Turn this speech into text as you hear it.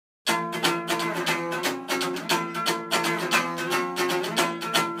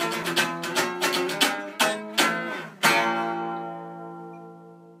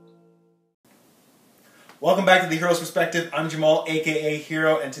Welcome back to the Hero's Perspective. I'm Jamal, aka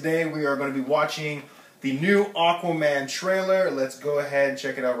Hiro, and today we are going to be watching the new Aquaman trailer. Let's go ahead and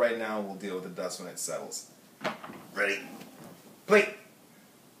check it out right now. We'll deal with the dust when it settles. Ready? Play!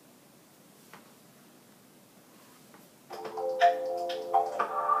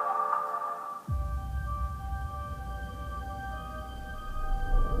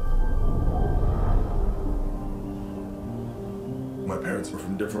 My parents were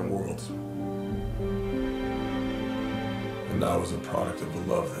from different worlds. And I was a product of a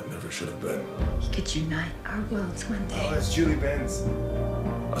love that never should have been. He could unite our worlds one day. Oh, it's Julie Benz.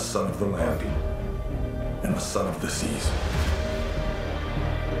 A son of the land and a son of the seas.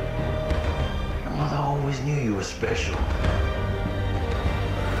 Your mother always knew you were special.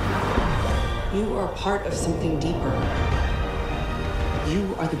 You are part of something deeper.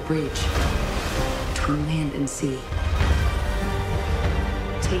 You are the bridge between land and sea.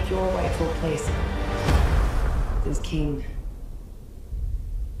 Take your rightful place as king.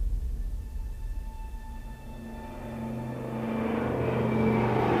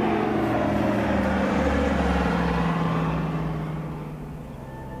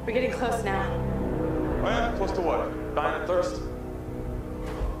 We're getting close now. Oh yeah? Close to what? Dying of thirst?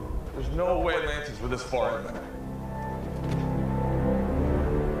 There's no way Atlanteans were this far in there.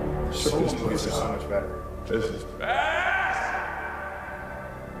 Some of these movies are so much better. This is fast!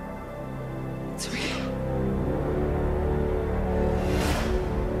 It's real.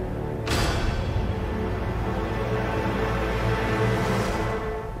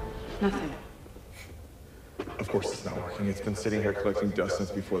 Nothing. Of course it's not working. It's been sitting here collecting dust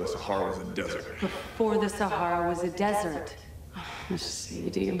since before the Sahara was a desert. Before the Sahara was a desert. Let's just say you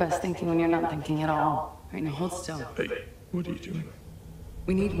do your best thinking when you're not thinking at all. All right, now hold still. Hey, what are you doing?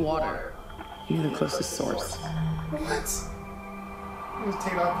 We need water. You're the closest source. What? You just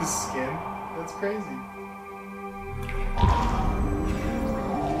take off the skin? That's crazy.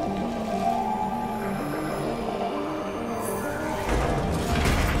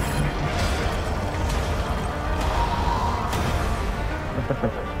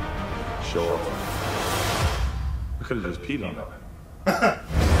 Show off. I could have just peed on it.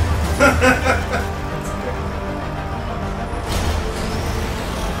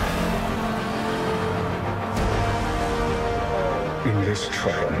 In this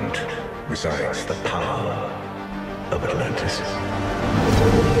trident resides the power of Atlantis.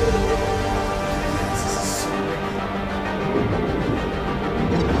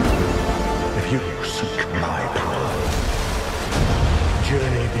 If you seek my power,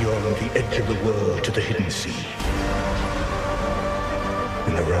 journey beyond the edge of the world to the hidden sea.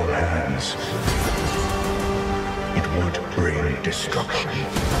 In the wrong hands, it would bring destruction.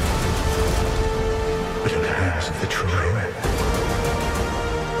 But in the hands of the true hero,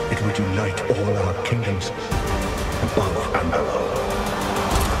 it would unite all our kingdoms, above and below.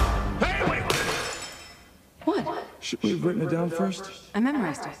 Hey, wait! What? Should we have written it down first? I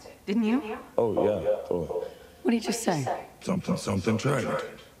memorized it. Didn't you? Oh yeah, totally. What did you just say? Something trident.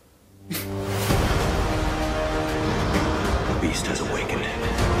 The beast has awakened.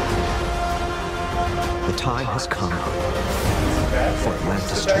 The time has come for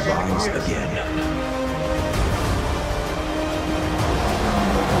Atlantis to rise again.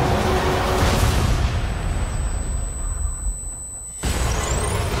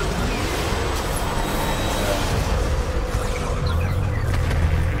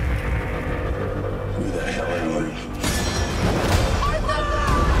 Who the hell are you?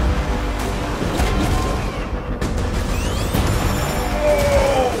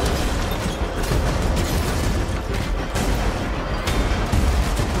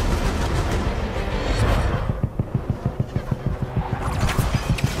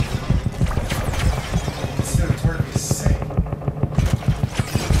 Cinematography is sick.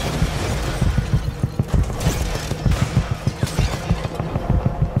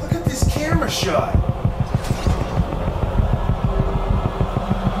 Look at this camera shot.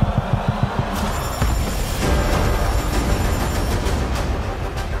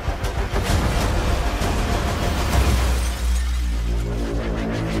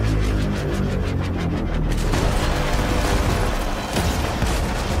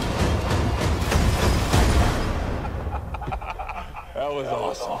 That was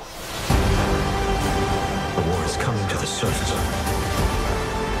awesome. The war is coming to the surface.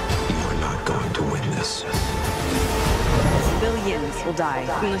 You are not going to win this. Billions will die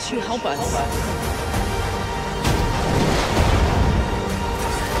unless you help us.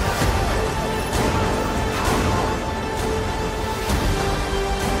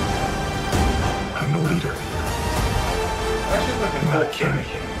 not king.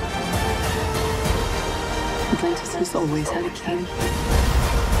 has always had a king.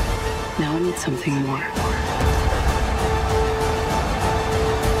 Now it needs something more.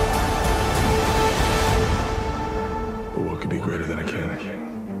 But what could be greater than a king?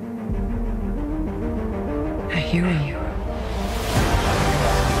 A hero.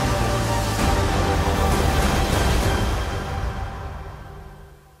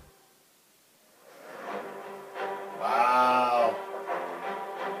 Wow.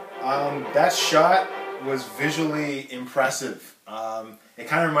 That shot was visually impressive. It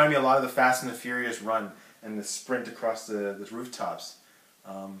kind of reminded me a lot of the Fast and the Furious run and the sprint across the rooftops.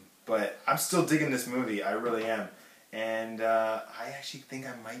 But I'm still digging this movie. I really am. And I actually think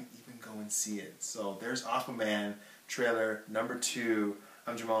I might even go and see it. So there's Aquaman trailer number 2.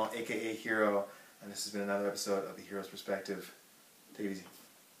 I'm Jamal, aka Hiro, and this has been another episode of The Hero's Perspective. Take it easy.